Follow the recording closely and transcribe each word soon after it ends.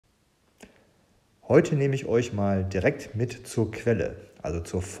Heute nehme ich euch mal direkt mit zur Quelle, also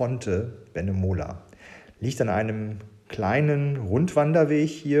zur Fonte Benemola. Liegt an einem kleinen Rundwanderweg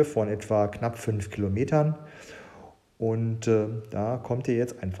hier von etwa knapp 5 Kilometern und da kommt ihr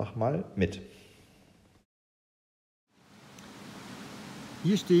jetzt einfach mal mit.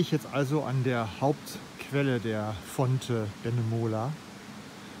 Hier stehe ich jetzt also an der Hauptquelle der Fonte Benemola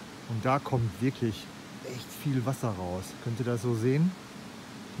und da kommt wirklich echt viel Wasser raus. Könnt ihr das so sehen?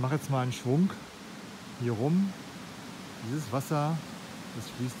 Ich mache jetzt mal einen Schwung hier rum. Dieses Wasser, das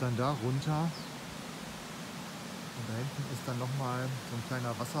fließt dann da runter. Und da hinten ist dann nochmal so ein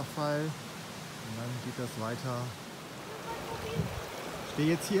kleiner Wasserfall. Und dann geht das weiter. Ich stehe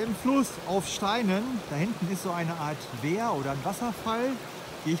jetzt hier im Fluss auf Steinen. Da hinten ist so eine Art Wehr oder ein Wasserfall.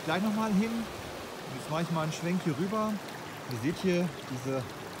 Gehe ich gleich nochmal hin. Und jetzt mache ich mal einen Schwenk hier rüber. Ihr seht hier diese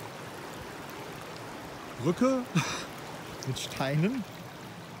Brücke mit Steinen.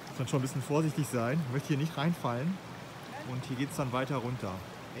 Muss man schon ein bisschen vorsichtig sein. Ich möchte hier nicht reinfallen. Und hier geht es dann weiter runter.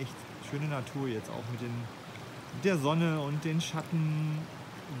 Echt schöne Natur jetzt auch mit der Sonne und den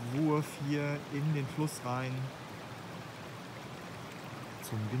Schattenwurf hier in den Fluss rein.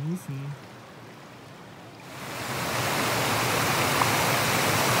 Zum Genießen.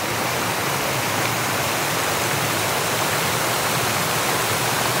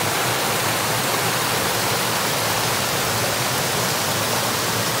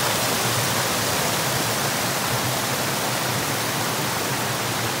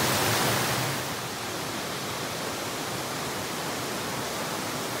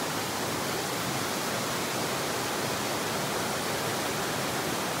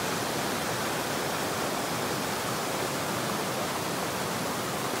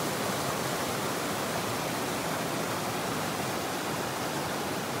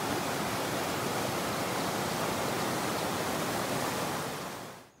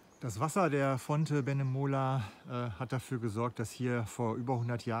 Das Wasser der Fonte Benemola hat dafür gesorgt, dass hier vor über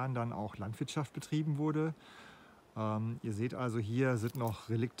 100 Jahren dann auch Landwirtschaft betrieben wurde. Ihr seht also, hier sind noch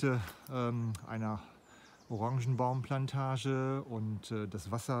Relikte einer Orangenbaumplantage und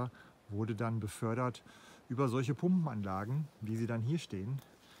das Wasser wurde dann befördert über solche Pumpenanlagen, wie sie dann hier stehen.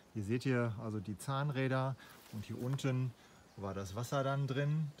 Hier seht ihr also die Zahnräder und hier unten war das Wasser dann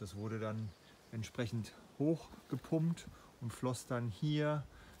drin. Das wurde dann entsprechend hochgepumpt und floss dann hier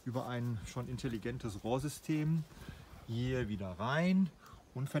über ein schon intelligentes Rohrsystem hier wieder rein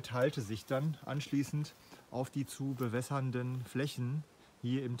und verteilte sich dann anschließend auf die zu bewässernden Flächen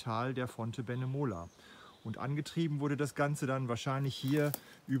hier im Tal der Fonte Benemola. Und angetrieben wurde das Ganze dann wahrscheinlich hier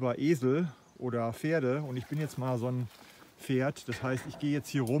über Esel oder Pferde. Und ich bin jetzt mal so ein Pferd, das heißt, ich gehe jetzt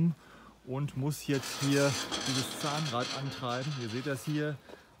hier rum und muss jetzt hier dieses Zahnrad antreiben. Ihr seht das hier,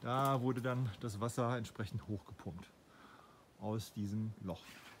 da wurde dann das Wasser entsprechend hochgepumpt aus diesem Loch.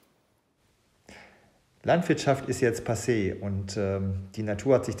 Landwirtschaft ist jetzt passé und die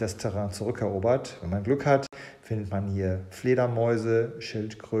Natur hat sich das Terrain zurückerobert. Wenn man Glück hat, findet man hier Fledermäuse,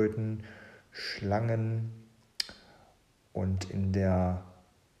 Schildkröten, Schlangen und in der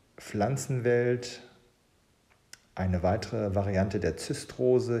Pflanzenwelt eine weitere Variante der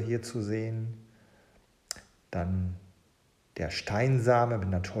Zystrose hier zu sehen. Dann der Steinsame mit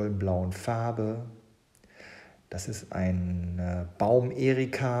einer tollen blauen Farbe. Das ist ein Baum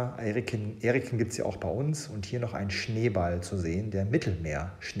Erika. Eriken gibt es ja auch bei uns. Und hier noch ein Schneeball zu sehen, der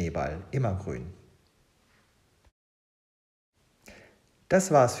Mittelmeer-Schneeball, immergrün. Das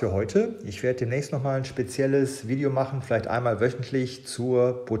war's für heute. Ich werde demnächst nochmal ein spezielles Video machen, vielleicht einmal wöchentlich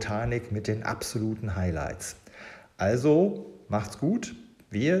zur Botanik mit den absoluten Highlights. Also, macht's gut.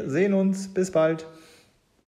 Wir sehen uns. Bis bald.